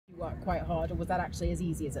work quite hard, or was that actually as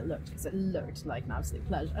easy as it looked? Because it looked like an absolute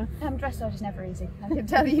pleasure. Dressage is never easy, I can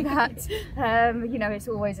tell you that. You know, it's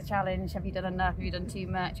always a challenge. Have you done enough? Have you done too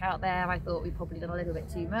much out there? I thought we'd probably done a little bit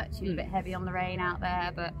too much. He was a bit heavy on the rein out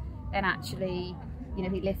there, but then actually, you know,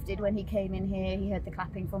 he lifted when he came in here. He heard the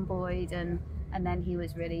clapping from Boyd, and then he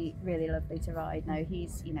was really, really lovely to ride. No,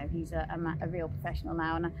 he's, you know, he's a real professional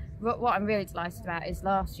now. And what I'm really delighted about is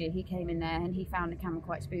last year he came in there and he found the camera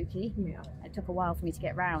quite spooky. Yeah. It took a while for me to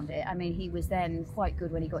get round it. I mean, he was then quite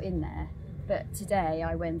good when he got in there. But today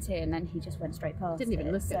I went in and he just went straight past. Didn't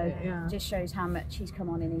even look at it. Yeah. Just shows how much he's come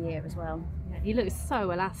on in a year as well. Yeah, he looks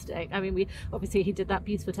so elastic. I mean, obviously he did that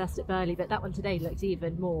beautiful test at Burley, but that one today looked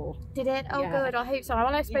even more. Did it? Oh, yeah. Good. I hope so. Well,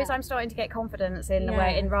 I suppose I'm starting to get confidence in the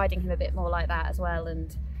way in riding him a bit more like that as well.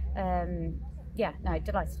 And yeah, no,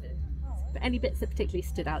 delighted. But any bits that particularly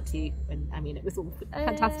stood out to you? And I mean, it was all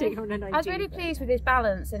fantastic on a 19. I was really pleased with his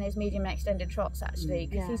balance and his medium extended trots actually,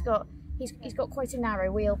 because he's got quite a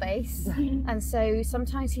narrow wheelbase, and so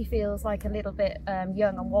sometimes he feels like a little bit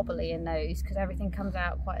young and wobbly in those because everything comes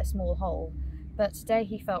out quite a small hole. But today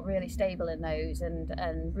he felt really stable in those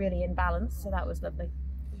and really in balance, so that was lovely.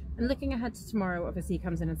 And looking ahead to tomorrow, obviously he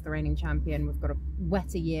comes in as the reigning champion. We've got a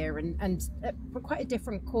wetter year and quite a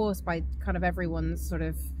different course by kind of everyone's sort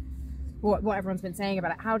of what everyone's been saying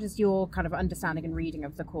about it. How does your kind of understanding and reading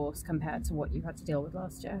of the course compare to what you had to deal with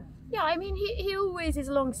last year? Yeah, I mean, he always is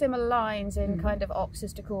along similar lines in kind of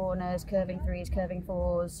oxes to corners, curving threes, curving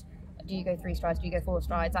fours. Do you go 3 strides, do you go 4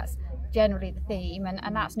 strides? That's generally the theme,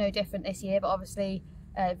 and that's no different this year, but obviously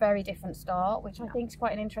a very different start, which I think is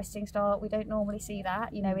quite an interesting start. We don't normally see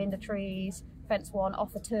that, you know, in the trees, fence 1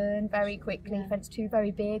 off a turn very quickly, fence 2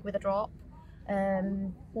 very big with a drop.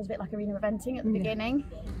 Feels a bit like arena eventing at the beginning,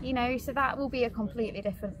 you know, so that will be a completely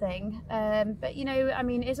different thing. But you know, I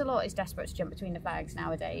mean, IZILOT is desperate to jump between the flags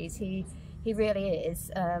nowadays. He really is.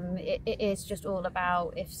 It is just all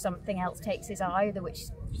about if something else takes his eye, which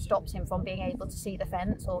stops him from being able to see the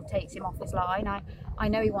fence or takes him off his line. I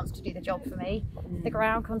know he wants to do the job for me. The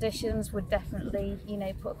ground conditions would definitely, you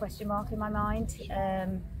know, put a question mark in my mind.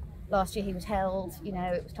 Last year he was held, you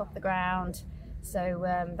know, it was top of the ground. So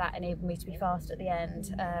that enabled me to be fast at the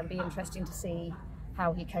end. Be interesting to see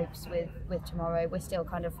how he copes with tomorrow. We're still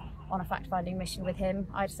kind of on a fact-finding mission with him,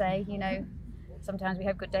 I'd say. You know, sometimes we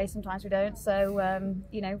have good days, sometimes we don't. So,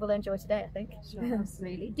 you know, we'll enjoy today, I think. Sure,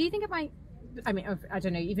 absolutely. Do you think it might, I mean, I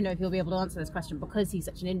don't know, even know if he'll be able to answer this question because he's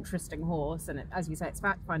such an interesting horse and as you say, it's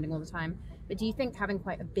fact-finding all the time. But do you think having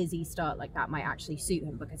quite a busy start like that might actually suit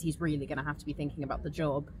him because he's really going to have to be thinking about the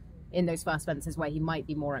job in those first fences where he might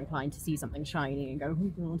be more inclined to see something shiny and go,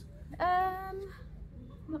 oh God. I'm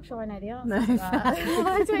not sure I know the answer to that.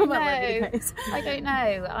 I don't know. I don't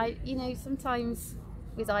know. You know, sometimes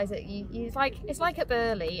with Isaac, it's like at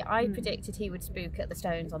Burley. I predicted he would spook at the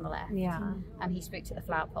stones on the left, and he spooked at the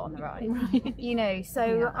flat pot on the right. You know,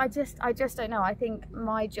 so I just don't know. I think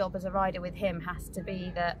my job as a rider with him has to be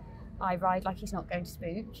that I ride like he's not going to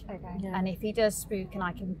spook. Okay. And if he does spook and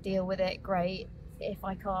I can deal with it, great. If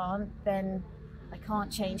I can't, then I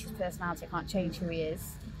can't change his personality, I can't change who he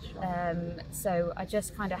is. Sure. So I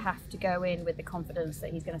just kind of have to go in with the confidence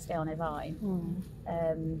that he's going to stay on his line,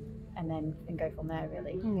 and then go from there,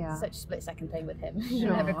 really. Yeah. Such a split-second thing with him. Sure. You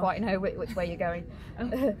never quite know which way you're going.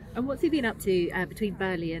 And what's he been up to between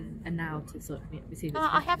Burley and now to sort of receive this?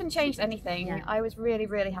 I haven't changed anything. Yeah. I was really,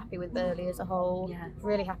 really happy with Burley as a whole. Yeah.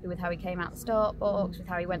 Really happy with how he came out the start box, with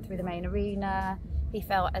how he went through the main arena. He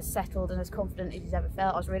felt as settled and as confident as he's ever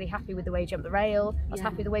felt. I was really happy with the way he jumped the rail. I was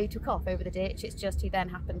happy with the way he took off over the ditch. It's just he then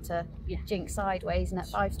happened to jinx sideways, and at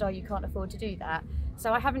 5-star you can't afford to do that.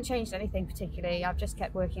 So I haven't changed anything particularly. I've just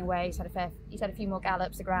kept working away. He's had a few more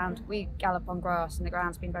gallops. The ground, we gallop on grass and the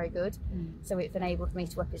ground's been very good. So it's enabled me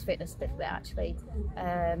to up his fitness a little bit actually.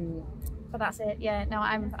 But that's it. Yeah, no,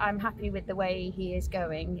 I'm happy with the way he is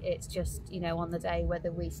going. It's just, you know, on the day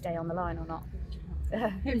whether we stay on the line or not.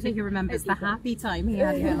 Hopefully he remembers the happy time he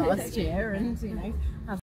had here last year and, you know,